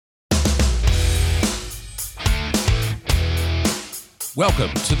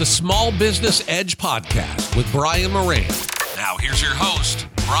Welcome to the Small Business Edge podcast with Brian Moran. Now here's your host,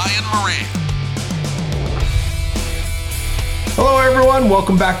 Brian Moran. Hello, everyone.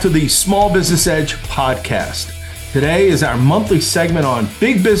 Welcome back to the Small Business Edge podcast. Today is our monthly segment on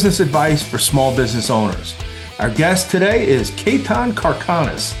big business advice for small business owners. Our guest today is Ketan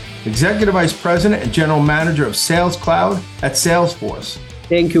Karkhanis, Executive Vice President and General Manager of Sales Cloud at Salesforce.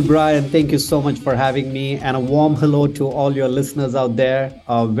 Thank you, Brian. Thank you so much for having me, and a warm hello to all your listeners out there.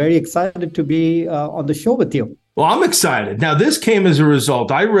 Very excited to be on the show with you. Well, I'm excited. Now, this came as a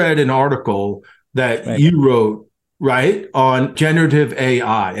result. I read an article that you wrote, right, on generative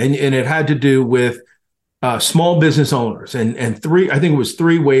AI, and it had to do with small business owners and I think it was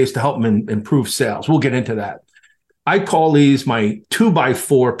three ways to help them improve sales. We'll get into that. I call these my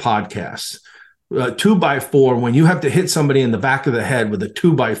 2x4 podcasts. 2x4, when you have to hit somebody in the back of the head with a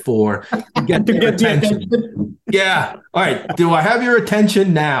 2x4 to get their attention. Yeah. All right. Do I have your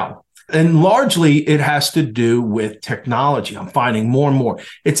attention now? And largely it has to do with technology. I'm finding more and more.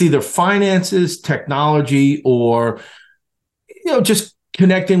 It's either finances, technology, or, just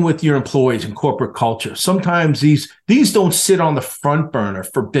connecting with your employees and corporate culture. Sometimes these don't sit on the front burner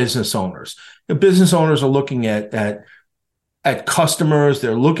for business owners. The business owners are looking at customers,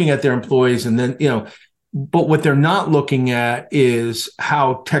 they're looking at their employees, and then, but what they're not looking at is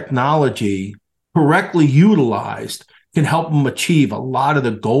how technology correctly utilized can help them achieve a lot of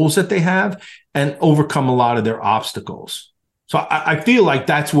the goals that they have and overcome a lot of their obstacles. So I feel like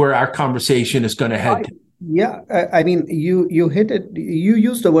that's where our conversation is going to head to. Yeah, I mean, you hit it. You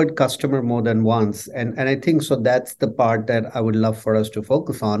used the word customer more than once. And I think so that's the part that I would love for us to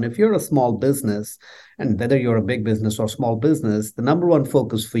focus on. If you're a small business, and whether you're a big business or small business, the number one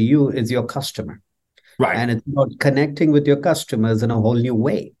focus for you is your customer. Right. And it's about connecting with your customers in a whole new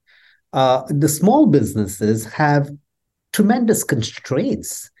way. The small businesses have tremendous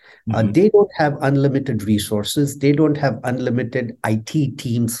constraints. They don't have unlimited resources. They don't have unlimited IT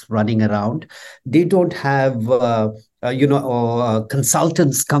teams running around. They don't have,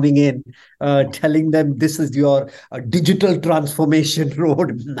 consultants coming in, telling them this is your digital transformation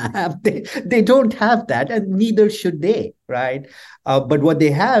roadmap. They don't have that, and neither should they, right? But what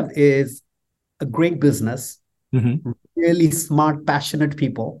they have is a great business, really smart, passionate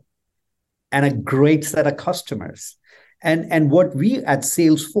people, and a great set of customers. And what we at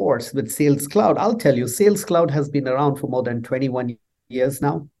Salesforce with Sales Cloud, I'll tell you, Sales Cloud has been around for more than 21 years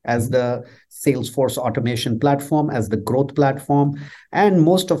now as the Salesforce automation platform, as the growth platform. And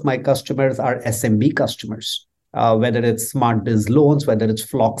most of my customers are SMB customers, whether it's Smart Biz Loans, whether it's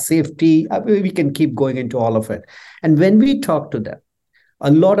Flock Safety, we can keep going into all of it. And when we talk to them,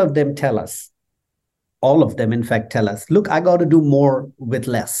 a lot of them tell us, all of them, in fact, tell us, look, I got to do more with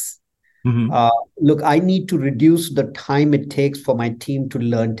less. Look, I need to reduce the time it takes for my team to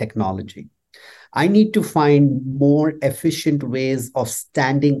learn technology. I need to find more efficient ways of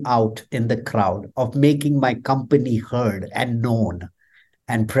standing out in the crowd, of making my company heard and known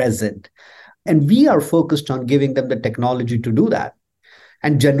and present. And we are focused on giving them the technology to do that.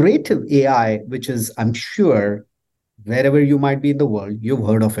 And generative AI, which is, I'm sure, wherever you might be in the world, you've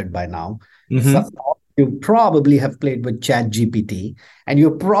heard of it by now. You probably have played with ChatGPT, and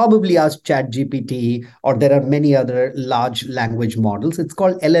you probably asked ChatGPT, or there are many other large language models. It's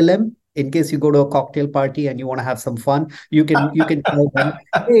called LLM. In case you go to a cocktail party and you want to have some fun, you can tell them,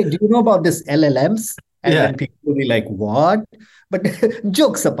 hey, do you know about this LLMs? And then people will be like, what? But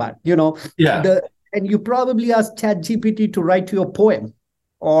jokes apart, and you probably asked ChatGPT to write you a poem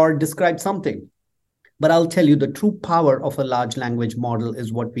or describe something. But I'll tell you, the true power of a large language model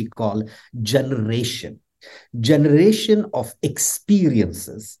is what we call generation of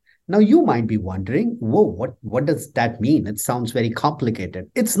experiences. Now, you might be wondering, whoa, what does that mean? It sounds very complicated.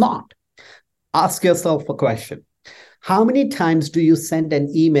 It's not. Ask yourself a question. How many times do you send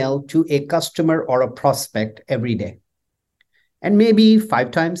an email to a customer or a prospect every day? And maybe 5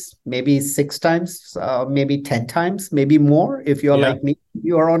 times, maybe 6 times, maybe 10 times, maybe more. If you're like me,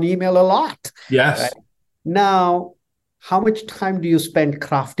 you are on email a lot. Yes. Right? Now, how much time do you spend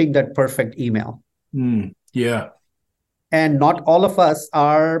crafting that perfect email? Yeah. And not all of us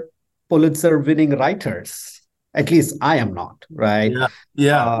are Pulitzer-winning writers. At least I am not, right?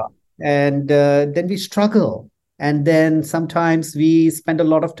 Yeah. And then we struggle. And then sometimes we spend a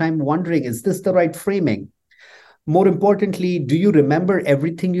lot of time wondering, is this the right framing? More importantly, do you remember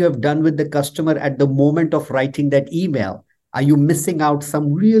everything you have done with the customer at the moment of writing that email? Are you missing out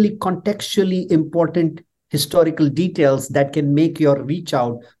some really contextually important historical details that can make your reach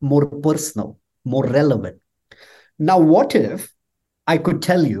out more personal, more relevant? Now, what if I could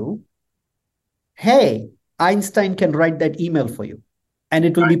tell you, hey, Einstein can write that email for you. and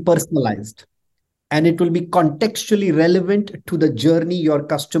it will be personalized, and it will be contextually relevant to the journey your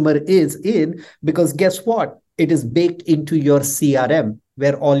customer is in, because guess what? It is baked into your CRM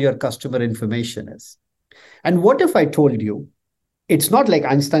where all your customer information is. And what if I told you it's not like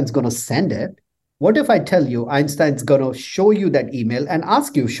Einstein's going to send it? What if I tell you Einstein's going to show you that email and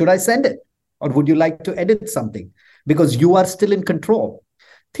ask you, should I send it? Or would you like to edit something? Because you are still in control.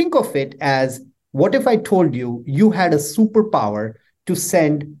 Think of it as, what if I told you you had a superpower to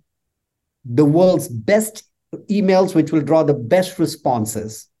send the world's best emails, which will draw the best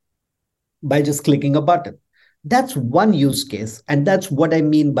responses by just clicking a button? That's one use case. And that's what I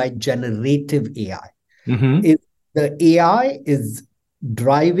mean by generative AI. Mm-hmm. The AI is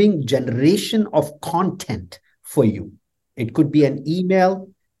driving generation of content for you. It could be an email,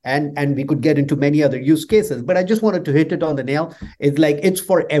 and we could get into many other use cases, but I just wanted to hit it on the nail. It's like, it's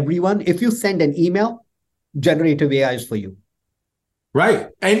for everyone. If you send an email, generative AI is for you. Right.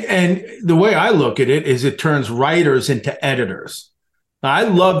 And the way I look at it is it turns writers into editors. Now, I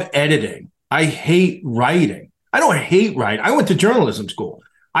love editing. I hate writing. I don't hate writing. I went to journalism school.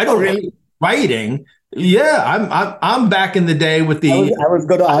 I don't hate writing. Yeah, I'm back in the day with the I was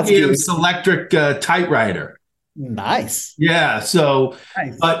going to ask you. Selectric typewriter. Nice. Yeah. So,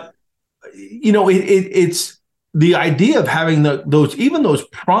 nice. But it's the idea of having those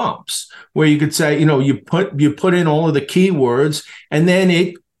prompts where you could say, you put in all of the keywords, and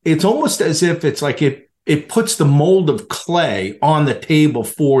then it's almost as if it's like it puts the mold of clay on the table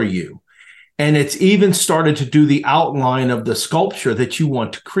for you. And it's even started to do the outline of the sculpture that you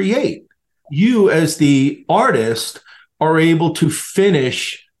want to create. You, as the artist, are able to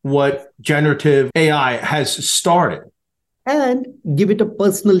finish what generative AI has started. And give it a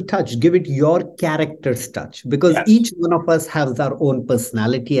personal touch, give it your character's touch, because each one of us has our own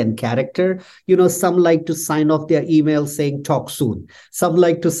personality and character. Some like to sign off their email saying talk soon. Some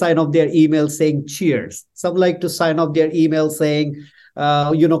like to sign off their email saying cheers. Some like to sign off their email saying,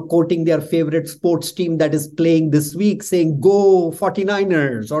 quoting their favorite sports team that is playing this week, saying go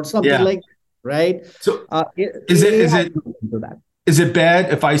 49ers or something like that, right? So is it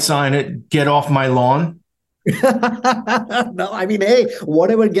bad if I sign it, get off my lawn? No, I mean, hey,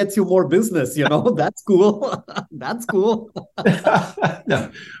 whatever gets you more business, that's cool. That's cool.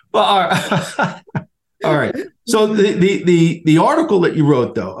 No. Well, all right. So the article that you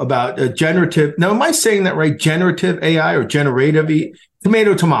wrote, though, about generative. Now, am I saying that right? Generative AI or generative?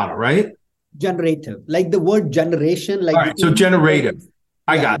 Tomato, right? Generative, like the word generation. Like, all right. So generative.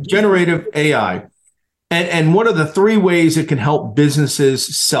 I got generative AI. And what are the three ways it can help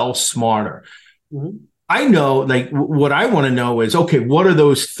businesses sell smarter? Mm-hmm. I know, like, what I want to know is, okay, what are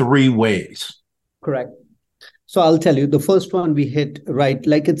those three ways? Correct. So I'll tell you, the first one we hit, right?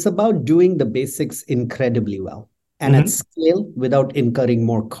 Like, it's about doing the basics incredibly well and at scale without incurring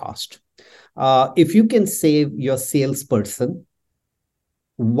more cost. If you can save your salesperson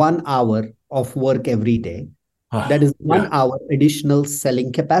 1 hour of work every day, that is 1 hour additional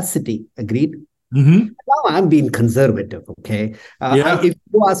selling capacity. Agreed? Mm-hmm. Now I'm being conservative, okay? If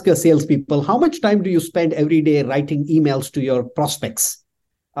you ask your salespeople, how much time do you spend every day writing emails to your prospects?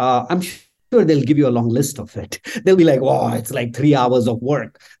 I'm sure they'll give you a long list of it. They'll be like, wow, it's like 3 hours of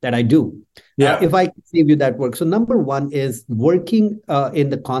work that I do. If I can save you that work. So number one is working in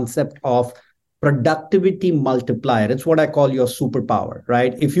the concept of productivity multiplier. It's what I call your superpower,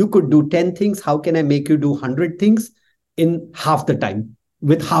 right? If you could do 10 things, how can I make you do 100 things in half the time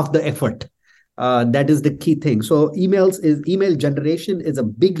with half the effort? That is the key thing. So email generation is a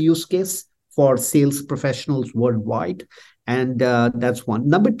big use case for sales professionals worldwide. And that's one.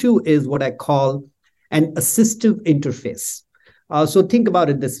 Number two is what I call an assistive interface. So think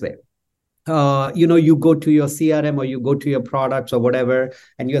about it this way. You go to your CRM or you go to your products or whatever,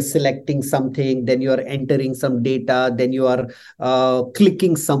 and you're selecting something, then you're entering some data, then you are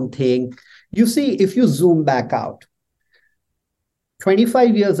clicking something. You see, if you zoom back out,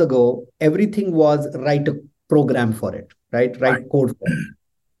 25 years ago, everything was write a program for it, right? Write code for it.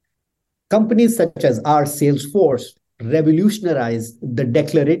 Companies such as our Salesforce revolutionized the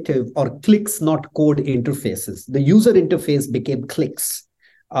declarative or clicks, not code interfaces. The user interface became clicks.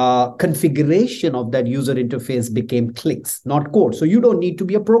 Configuration of that user interface became clicks, not code. So you don't need to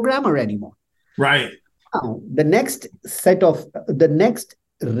be a programmer anymore. Right. Now, the next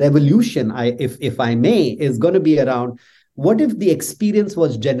revolution, if I may, is going to be around, what if the experience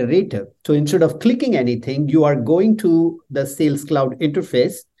was generative? So instead of clicking anything, you are going to the Sales Cloud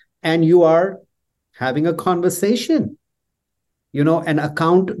interface and you are having a conversation. An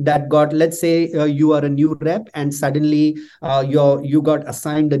account that got, let's say you are a new rep and suddenly you got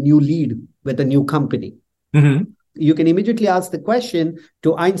assigned a new lead with a new company. Mm-hmm. you can immediately ask the question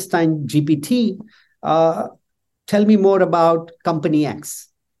to Einstein GPT, tell me more about company X.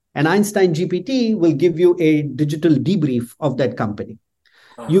 And Einstein GPT will give you a digital debrief of that company.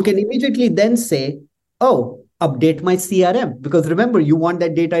 You can immediately then say, oh, update my CRM. Because remember, you want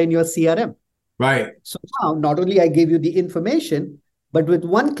that data in your CRM. Right. So now, not only I gave you the information, but with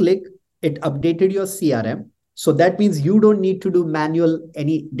one click, it updated your CRM. So that means you don't need to do manual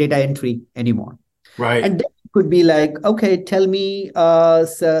any data entry anymore. Right. And then it could be like, okay, tell me,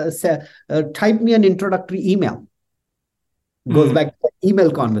 type me an introductory email. Goes back to the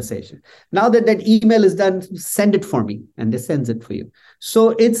email conversation. Now that that email is done, send it for me, and they sends it for you.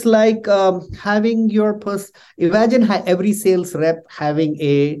 So it's like having your imagine every sales rep having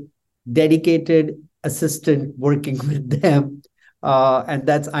a dedicated assistant working with them, and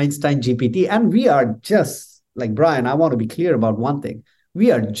that's Einstein GPT. And we are just like, Brian, I want to be clear about one thing: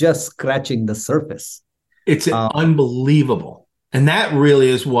 we are just scratching the surface. It's unbelievable, and that really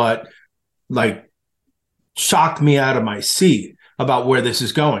is what shocked me out of my seat about where this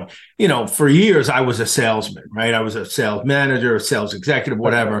is going. For years I was a salesman, right? I was a sales manager, a sales executive,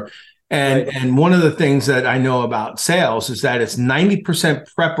 whatever. And one of the things that I know about sales is that it's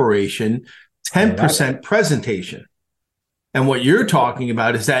 90% preparation, 10% presentation. And what you're talking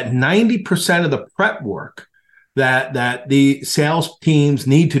about is that 90% of the prep work that the sales teams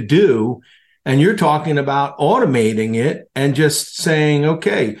need to do, and you're talking about automating it and just saying,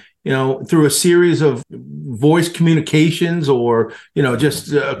 okay, through a series of voice communications or,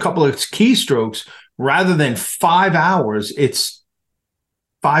 just a couple of keystrokes, rather than 5 hours, it's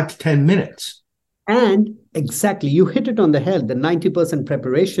 5 to 10 minutes. And exactly, you hit it on the head, the 90%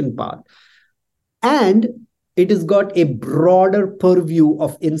 preparation part. And it has got a broader purview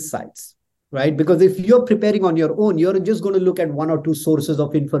of insights, right? Because if you're preparing on your own, you're just going to look at one or two sources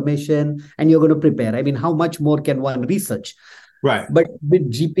of information and you're going to prepare. I mean, how much more can one research? Right. But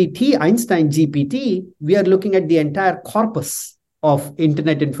with GPT, Einstein GPT, we are looking at the entire corpus of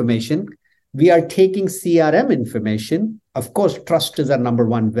internet information. We are taking CRM information. Of course, trust is our number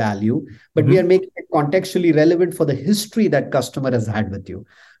one value, but we are making it contextually relevant for the history that customer has had with you.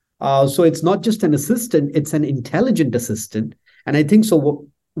 So it's not just an assistant, it's an intelligent assistant. And I think so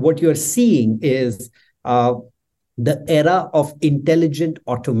what you're seeing is the era of intelligent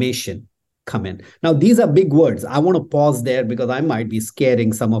automation come in. Now, these are big words. I want to pause there because I might be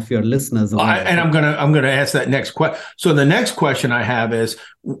scaring some of your listeners away. And I'm gonna ask that next question. So the next question I have is,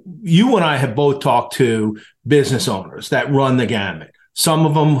 you and I have both talked to business owners that run the gamut. Some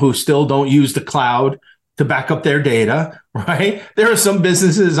of them who still don't use the cloud to back up their data, right? There are some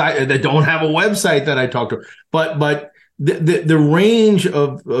businesses that don't have a website that I talk to, but the range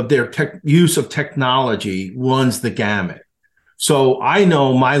of their use of technology runs the gamut. So I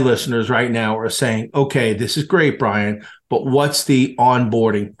know my listeners right now are saying, okay, this is great, Brian, but what's the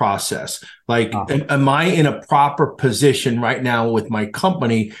onboarding process? Am I in a proper position right now with my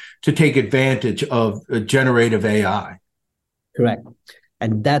company to take advantage of generative AI? Correct.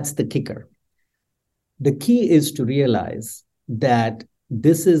 And that's the kicker. The key is to realize that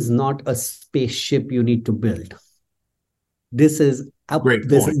this is not a spaceship you need to build. This is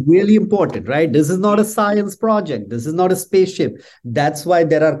really important, right? This is not a science project. This is not a spaceship. That's why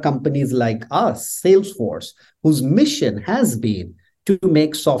there are companies like us, Salesforce, whose mission has been to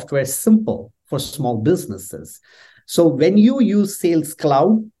make software simple for small businesses. So when you use Sales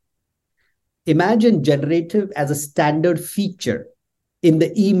Cloud, imagine generative as a standard feature in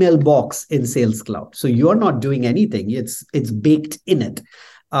the email box in Sales Cloud. So you're not doing anything. It's baked in it.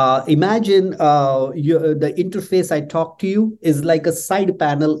 Imagine the interface I talk to you is like a side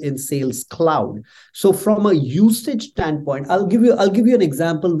panel in Sales Cloud. So from a usage standpoint, I'll give you an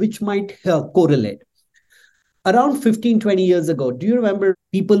example which might correlate. Around 15, 20 years ago, do you remember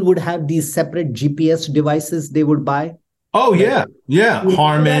people would have these separate GPS devices they would buy? Oh, yeah. Yeah.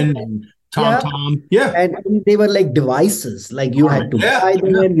 Harman and TomTom. Yeah. And they were like devices, like you had to buy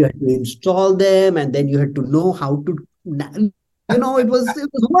them, you had to install them, and then you had to know how to... it was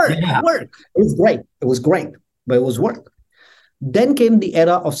work. It was great, but it was work. Then came the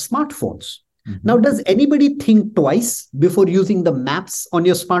era of smartphones. Now, does anybody think twice before using the maps on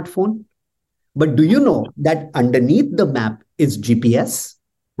your smartphone? But do you know that underneath the map is GPS?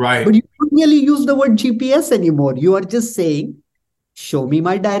 Right. But you don't really use the word GPS anymore. You are just saying, show me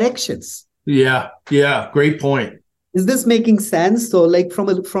my directions. Yeah. Great point. Is this making sense? So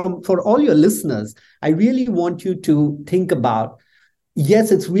for all your listeners, I really want you to think about,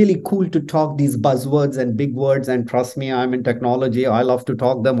 yes, it's really cool to talk these buzzwords and big words. And trust me, I'm in technology. I love to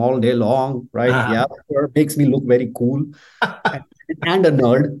talk them all day long, right? Yeah, sure. Makes me look very cool. and a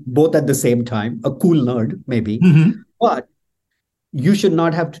nerd, both at the same time, a cool nerd, maybe. Mhm. But you should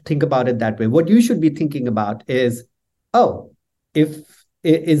not have to think about it that way. What you should be thinking about is, oh,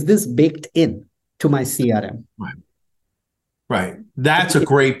 is this baked in to my CRM? Right. Right. That's a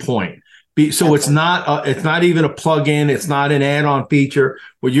great point. So it's not even a plug-in. It's not an add-on feature.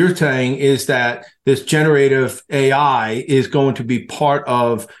 What you're saying is that this generative AI is going to be part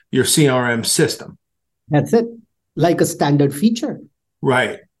of your CRM system. That's it. Like a standard feature.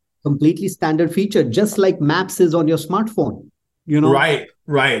 Right. Completely standard feature, just like Maps is on your smartphone. Right.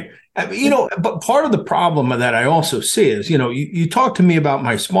 Right. I mean, but part of the problem that I also see is, you talk to me about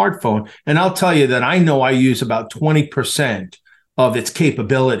my smartphone, and I'll tell you that I know I use about 20% of its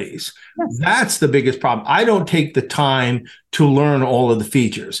capabilities. Yes. That's the biggest problem. I don't take the time to learn all of the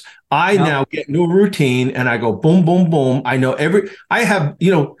features. I now get into a routine and I go boom, boom, boom. I know I have,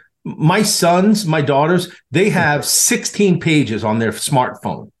 my sons, my daughters, they have 16 pages on their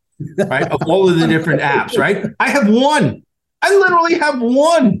smartphone, right? Of all of the different apps, right? I have one. I literally have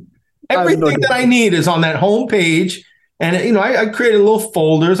one. Everything that I need is on that home page. And, I created little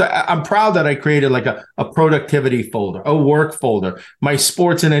folders. I'm proud that I created like a productivity folder, a work folder, my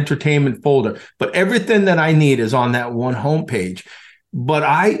sports and entertainment folder. But everything that I need is on that one homepage. But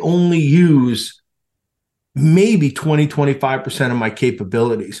I only use maybe 25% of my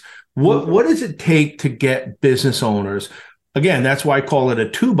capabilities. What does it take to get business owners? Again, that's why I call it a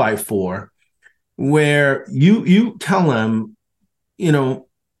 2x4, where you tell them,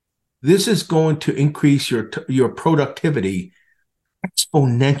 this is going to increase your productivity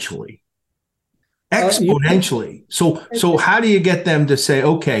exponentially. So how do you get them to say,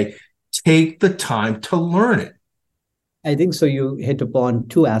 okay, take the time to learn it? I think so. You hit upon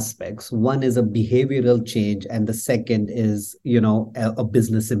two aspects. One is a behavioral change, and the second is, a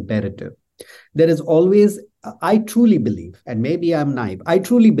business imperative. There is always, I truly believe, and maybe I'm naive, I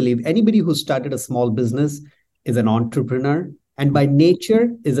truly believe anybody who started a small business is an entrepreneur, and by nature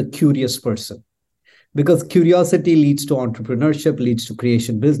is a curious person, because curiosity leads to entrepreneurship, leads to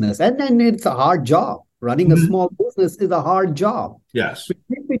creation business. And then it's a hard job. Running a small business is a hard job. Yes. Which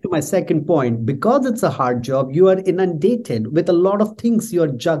brings me to my second point. Because it's a hard job, you are inundated with a lot of things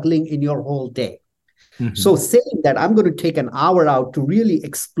you're juggling in your whole day. So saying that I'm going to take an hour out to really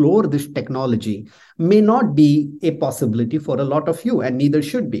explore this technology may not be a possibility for a lot of you, and neither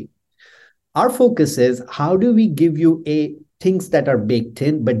should be. Our focus is, how do we give you things that are baked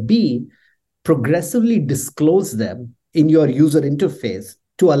in, but B, progressively disclose them in your user interface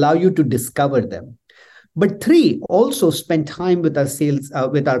to allow you to discover them. But three, also spend time with our sales,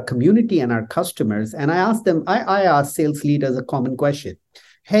 with our community and our customers. And I ask sales leaders a common question.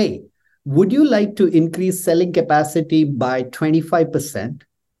 Hey, would you like to increase selling capacity by 25%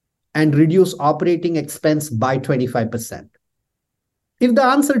 and reduce operating expense by 25%? If the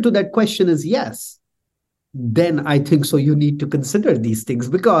answer to that question is yes, then I think so you need to consider these things,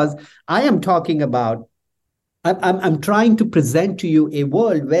 because I am talking about, I'm trying to present to you a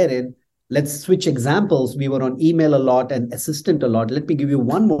world wherein, let's switch examples. We were on email a lot and assistant a lot. Let me give you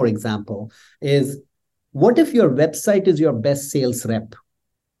one more example. Is what if your website is your best sales rep?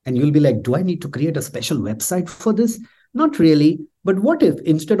 And you'll be like, do I need to create a special website for this? Not really. But what if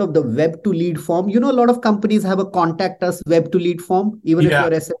instead of the web to lead form, a lot of companies have a contact us web to lead form, even if you're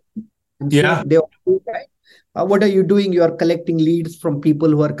SME. I'm sure they all do that. What are you doing? You are collecting leads from people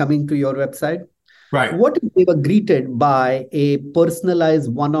who are coming to your website. Right. What if they were greeted by a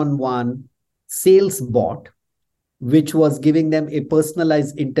personalized one-on-one sales bot, which was giving them a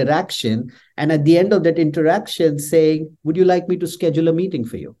personalized interaction, and at the end of that interaction saying, would you like me to schedule a meeting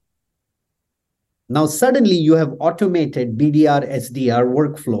for you? Now, suddenly you have automated BDR, SDR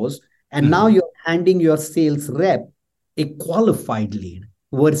workflows, and now you're handing your sales rep a qualified lead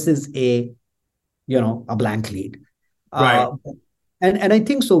versus a blank lead. Right. And I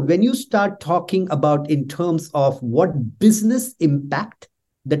think so when you start talking about in terms of what business impact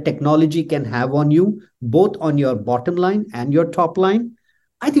the technology can have on you, both on your bottom line and your top line,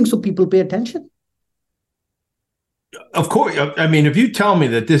 I think so people pay attention. Of course. I mean, if you tell me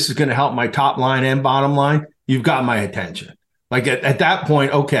that this is going to help my top line and bottom line, you've got my attention. Like at that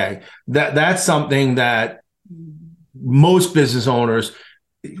point, okay, that's something that most business owners,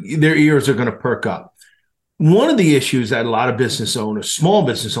 their ears are going to perk up. One of the issues that a lot of business owners, small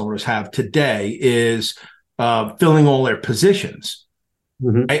business owners have today is filling all their positions.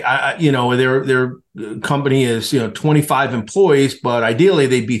 Their company is 25 employees, but ideally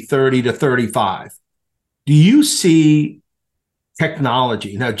they'd be 30 to 35. Do you see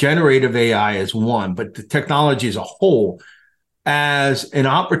technology, now generative AI is one, but the technology as a whole, as an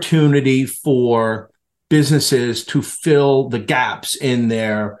opportunity for businesses to fill the gaps in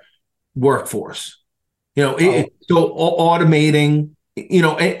their workforce. So automating,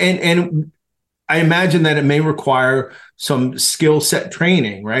 and I imagine that it may require some skill set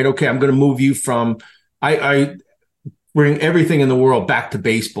training, right? Okay, I'm going to move you from, I bring everything in the world back to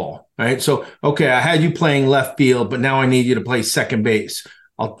baseball, right? So, okay, I had you playing left field, but now I need you to play second base.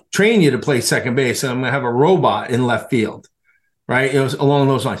 I'll train you to play second base, and I'm going to have a robot in left field, right? Along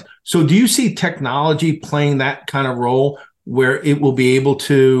those lines. So do you see technology playing that kind of role where it will be able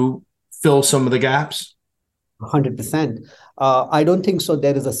to fill some of the gaps? 100%. I don't think so.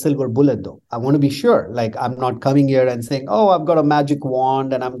 There is a silver bullet, though. I want to be sure. Like, I'm not coming here and saying, oh, I've got a magic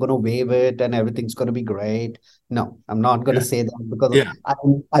wand and I'm going to wave it and everything's going to be great. No, I'm not going to say that, because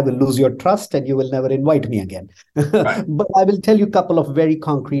I will lose your trust and you will never invite me again. Right. But I will tell you a couple of very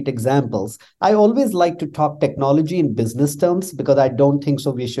concrete examples. I always like to talk technology in business terms, because I don't think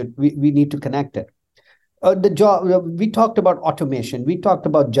so. We need to connect it. The job, we talked about automation, we talked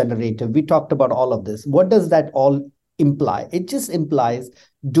about generative, we talked about all of this. What does that all imply? It just implies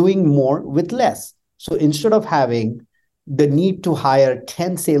doing more with less. So instead of having the need to hire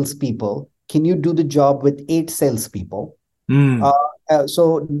 10 salespeople, can you do the job with 8 salespeople?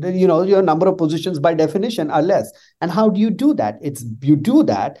 So your number of positions by definition are less. And how do you do that? You do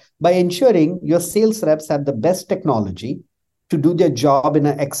that by ensuring your sales reps have the best technology to do their job in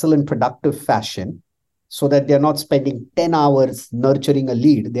an excellent, productive fashion, so that they're not spending 10 hours nurturing a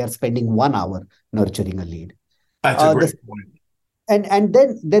lead. They are spending 1 hour nurturing a lead. That's a great point. And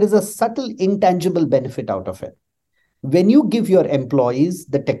then there is a subtle intangible benefit out of it. When you give your employees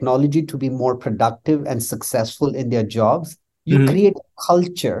the technology to be more productive and successful in their jobs, you create a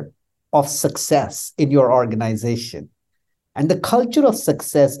culture of success in your organization. And the culture of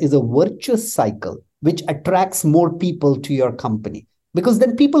success is a virtuous cycle which attracts more people to your company, because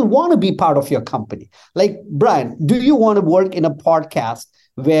then people want to be part of your company. Like, Brian, do you want to work in a podcast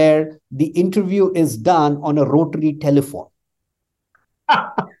where the interview is done on a rotary telephone?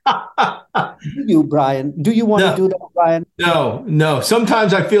 Brian? Do you want to do that, Brian? No.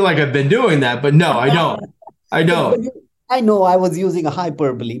 Sometimes I feel like I've been doing that, but no, I don't. I know I was using a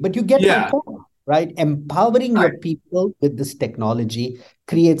hyperbole, but you get my point, right? Empowering your people with this technology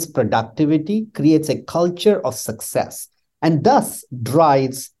creates productivity, creates a culture of success, and thus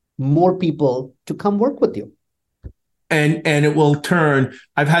drives more people to come work with you. And it will turn,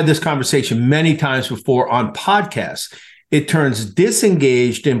 I've had this conversation many times before on podcasts, it turns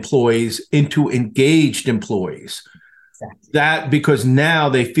disengaged employees into engaged employees. Exactly. Because now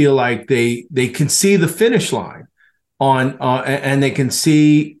they feel like they can see the finish line and they can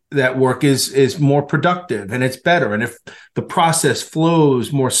see that work is more productive and it's better. And if the process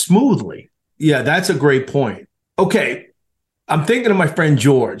flows more smoothly. Yeah, that's a great point. Okay. I'm thinking of my friend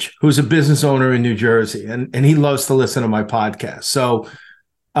George, who's a business owner in New Jersey, and he loves to listen to my podcast. So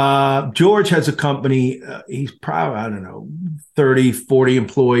George has a company. He's probably, 30, 40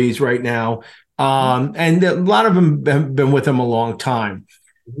 employees right now. And a lot of them have been with him a long time.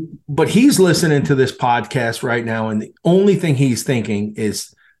 But he's listening to this podcast right now, and the only thing he's thinking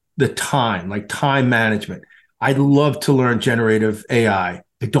is the time, like time management. I'd love to learn generative AI.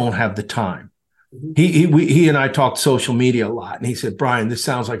 I don't have the time. He and I talked social media a lot, and he said, Brian, this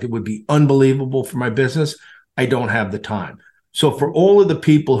sounds like it would be unbelievable for my business. I don't have the time. So for all of the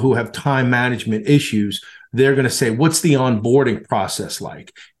people who have time management issues, they're going to say, what's the onboarding process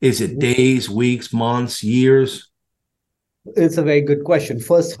like? Is it days, weeks, months, years? It's a very good question.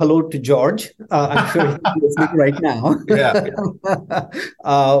 First, hello to George. I'm sure he's listening right now.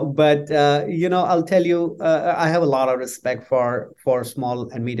 I'll tell you, I have a lot of respect for small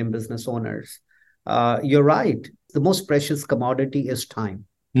and medium business owners. You're right. The most precious commodity is time.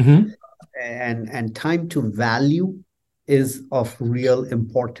 And time to value is of real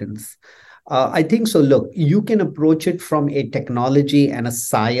importance. I think so. Look, you can approach it from a technology and a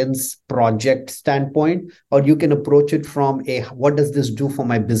science project standpoint, or you can approach it from a what does this do for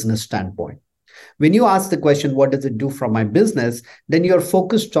my business standpoint. When you ask the question, what does it do for my business, then you're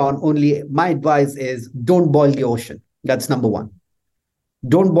focused on only, my advice is don't boil the ocean. That's number one.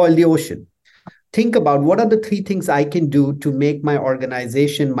 Don't boil the ocean. Think about what are the 3 things I can do to make my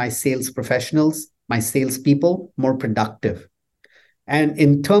organization, my sales professionals, my salespeople more productive. And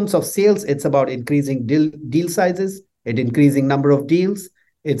in terms of sales, it's about increasing deal sizes, increasing number of deals.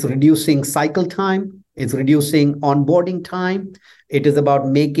 It's reducing cycle time. It's reducing onboarding time. It is about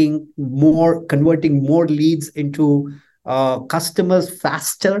converting more leads into customers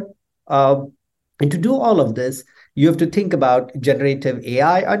faster. And to do all of this, you have to think about generative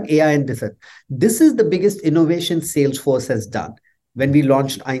AI and AI in this. This is the biggest innovation Salesforce has done when we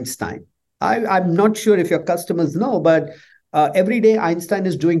launched Einstein. I'm not sure if your customers know, but every day Einstein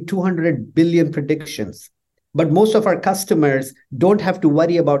is doing 200 billion predictions. But most of our customers don't have to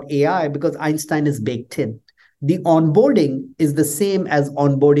worry about AI because Einstein is baked in. The onboarding is the same as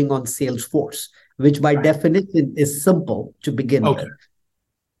onboarding on Salesforce, which by definition is simple to begin Okay. with.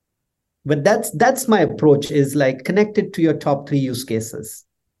 But that's my approach, is like connected to your top 3 use cases.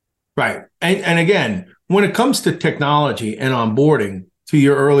 Right. And again, when it comes to technology and onboarding, to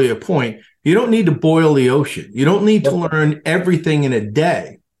your earlier point, you don't need to boil the ocean. You don't need to learn everything in a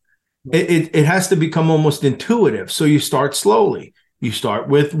day. It has to become almost intuitive. So you start slowly. You start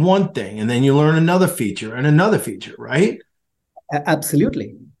with one thing and then you learn another feature and another feature, right?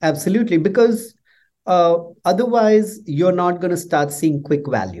 Absolutely. Absolutely. Because otherwise, you're not going to start seeing quick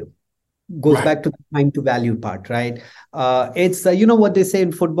value. Goes Right. back to the time to value part, right? It's you know what they say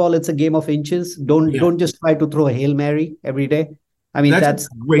in football, it's a game of inches. Yeah. Don't just try to throw a Hail Mary every day. I mean, That's a that's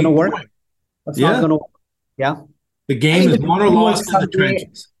going to great work. point. That's not Yeah. going to work. Yeah. The I game mean, is it won or might work lost in the someday.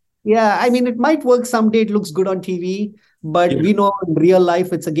 trenches. Yeah, I mean, it might work someday. It looks good on TV, but Yeah. we know in real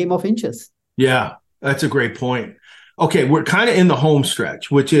life it's a game of inches. Yeah. That's a great point. Okay. We're kind of in the home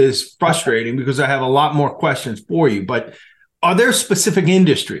stretch, which is frustrating because I have a lot more questions for you. But are there specific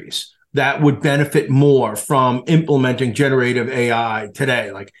industries that would benefit more from implementing generative AI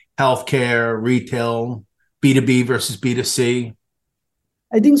today, like healthcare, retail, B2B versus B2C?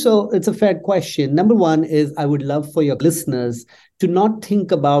 I think so. It's a fair question. Number one is I would love for your listeners to not think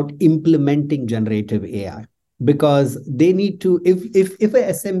about implementing generative AI, because they need to, if a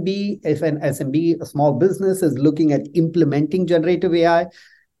SMB, if an SMB, a small business is looking at implementing generative AI,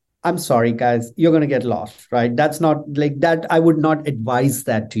 I'm sorry, guys, you're going to get lost, right? That's not like that. I would not advise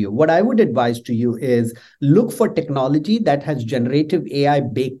that to you. What I would advise to you is look for technology that has generative AI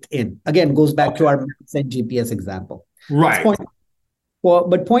baked in. Again, goes back to Okay. our maps and GPS example. That's Right. point. Well,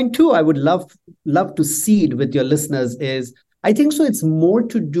 but point two, I would love to seed with your listeners is I think so. It's more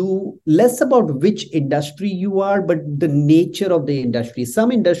to do less about which industry you are, but the nature of the industry.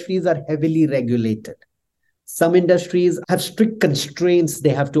 Some industries are heavily regulated. Some industries have strict constraints they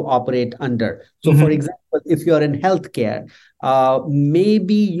have to operate under. So, for Mhm. example, if you're in healthcare,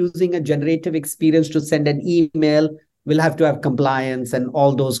 maybe using a generative experience to send an email will have to have compliance and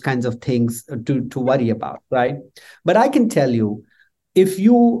all those kinds of things to worry about, right? But I can tell you, if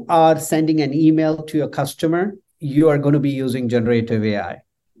you are sending an email to your customer, you are going to be using generative AI.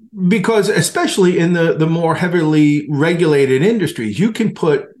 Because especially in the more heavily regulated industries, you can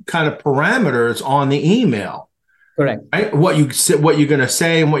put kind of parameters on the email, Correct. right? What you're going to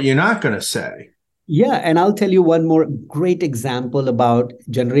say and what you're not going to say. Yeah, and I'll tell you one more great example about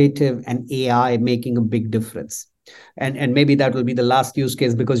generative and AI making a big difference. And maybe that will be the last use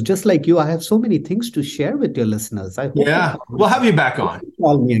case, because just like you, I have so many things to share with your listeners. I hope you Yeah, we'll have you back on.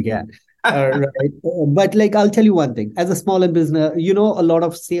 call me again. Right. But like, I'll tell you one thing. As a smaller business, a lot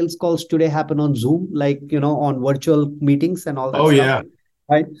of sales calls today happen on Zoom, like, on virtual meetings and all that Oh stuff. yeah.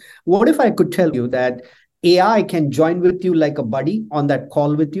 Right. What if I could tell you that AI can join with you like a buddy on that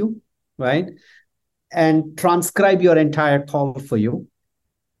call with you, right? And transcribe your entire call for you,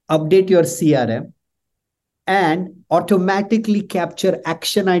 update your CRM, and automatically capture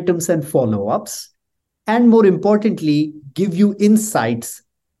action items and follow ups. And more importantly, give you insights.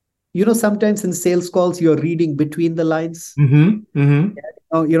 Sometimes in sales calls, you're reading between the lines. Mm-hmm.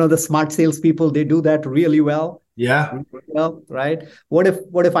 Mm-hmm. The smart salespeople, they do that really well. Yeah. Really well, right? What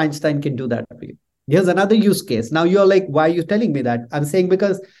if Einstein can do that for you? Here's another use case. Now you're like, why are you telling me that? I'm saying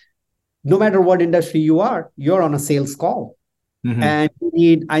because no matter what industry you are, you're on a sales call Mm-hmm. and you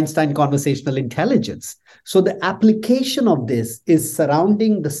need Einstein conversational intelligence. So the application of this is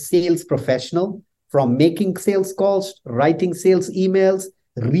surrounding the sales professional, from making sales calls, writing sales emails,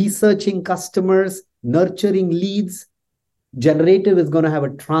 researching customers, nurturing leads. Generative is going to have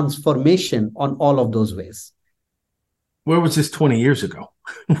a transformation on all of those ways. Where was this 20 years ago?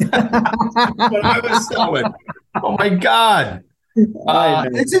 When I was selling. Oh my God. I know,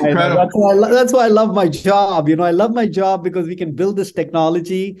 It's I know. incredible. That's why I love my job. I love my job because we can build this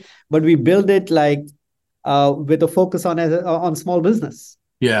technology, but we build it like with a focus on small business.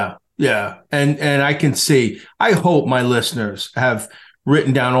 Yeah. Yeah. And I can see, I hope my listeners have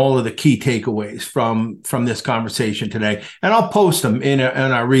written down all of the key takeaways from this conversation today. And I'll post them in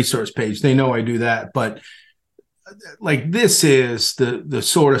our resource page. They know I do that. But like, this is the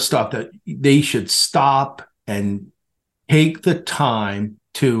sort of stuff that they should stop and take the time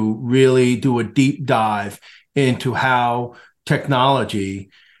to really do a deep dive into how technology,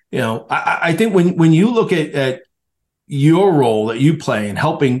 I think when you look at your role that you play in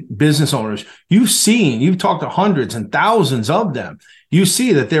helping business owners, you've talked to hundreds and thousands of them. You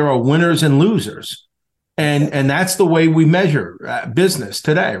see that there are winners and losers. And that's the way we measure business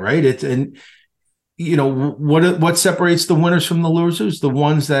today, right? What separates the winners from the losers? The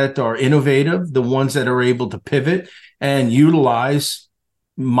ones that are innovative, the ones that are able to pivot and utilize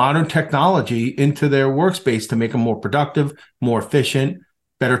modern technology into their workspace to make them more productive, more efficient,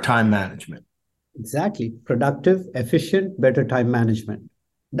 better time management. Exactly. Productive, efficient, better time management.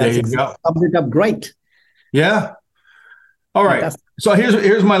 That's exactly. Summed it up great. Yeah. All right. Fantastic. So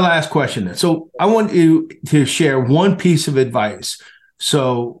here's my last question then. So I want you to share one piece of advice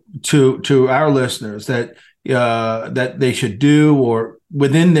to our listeners that they should do or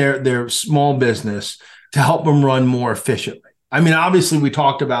within their small business to help them run more efficiently. I mean, obviously we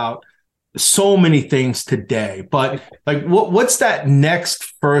talked about so many things today, but like what's that next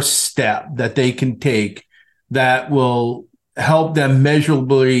first step that they can take that will help them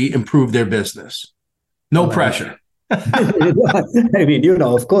measurably improve their business? No pressure. I mean,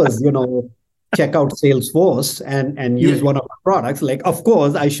 of course, check out Salesforce and use one of our products. Like, of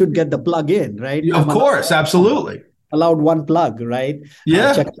course, I should get the plug-in, right? Of course, absolutely. Allowed one plug, right?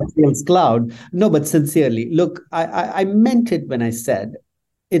 Yeah. Check out Sales Cloud. No, but sincerely, look, I meant it when I said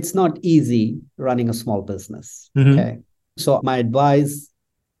it's not easy running a small business. Mm-hmm. Okay. So my advice,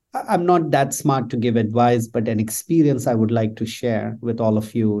 I'm not that smart to give advice, but an experience I would like to share with all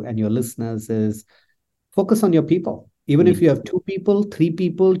of you and your listeners is focus on your people. Even if you have 2 people, 3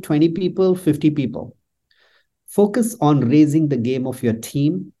 people, 20 people, 50 people, focus on raising the game of your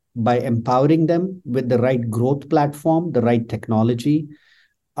team by empowering them with the right growth platform, the right technology.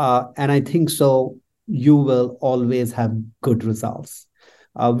 And I think so you will always have good results.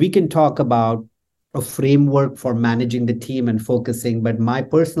 We can talk about a framework for managing the team and focusing, but my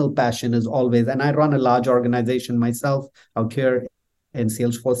personal passion is always, and I run a large organization myself out here in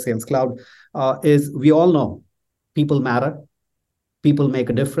Salesforce, Sales Cloud, is we all know people matter, people make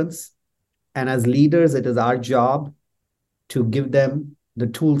a difference. And as leaders, it is our job to give them the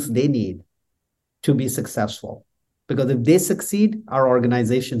tools they need to be successful. Because if they succeed, our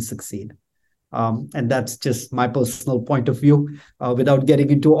organizations succeed. And that's just my personal point of view, without getting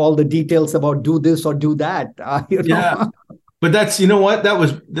into all the details about do this or do that. Yeah, but that's, what, that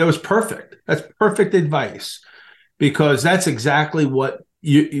was perfect. That's perfect advice, because that's exactly what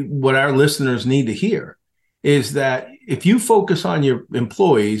our listeners need to hear, is that if you focus on your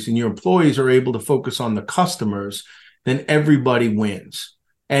employees and your employees are able to focus on the customers, then everybody wins.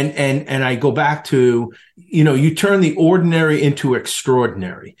 And I go back to, you turn the ordinary into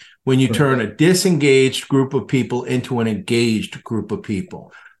extraordinary when you turn a disengaged group of people into an engaged group of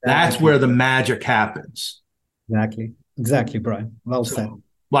people. That's where the magic happens. Exactly, Brian. Well said.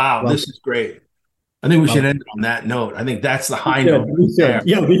 Wow, this is great. I think we should end on that note. I think that's the high note. We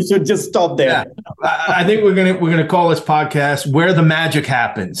should just stop there. Yeah. I think we're gonna call this podcast "Where the Magic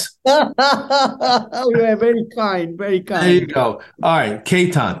Happens." We're very kind, very kind. There you go. All right,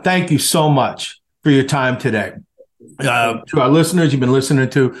 Ketan, thank you so much for your time today. To our listeners, you've been listening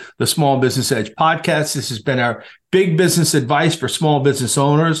to the Small Business Edge podcast. This has been our big business advice for small business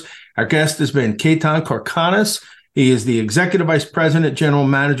owners. Our guest has been Ketan Karkhanis. He is the Executive Vice President, General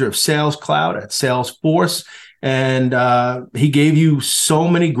Manager of Sales Cloud at Salesforce. And he gave you so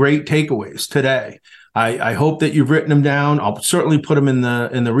many great takeaways today. I hope that you've written them down. I'll certainly put them in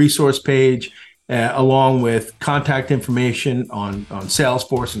the resource page, along with contact information on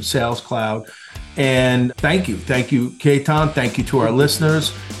Salesforce and Sales Cloud. And thank you, Ketan. Thank you to our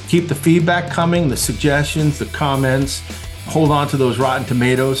listeners. Keep the feedback coming, the suggestions, the comments. Hold on to those Rotten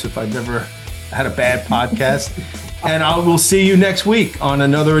Tomatoes if I've ever had a bad podcast. And I will see you next week on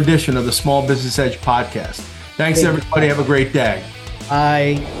another edition of the Small Business Edge podcast. Thanks, everybody. Have a great day.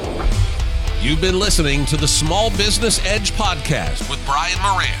 Bye. You've been listening to the Small Business Edge podcast with Brian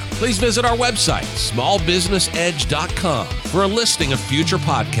Moran. Please visit our website, smallbusinessedge.com, for a listing of future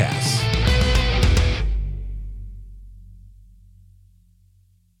podcasts.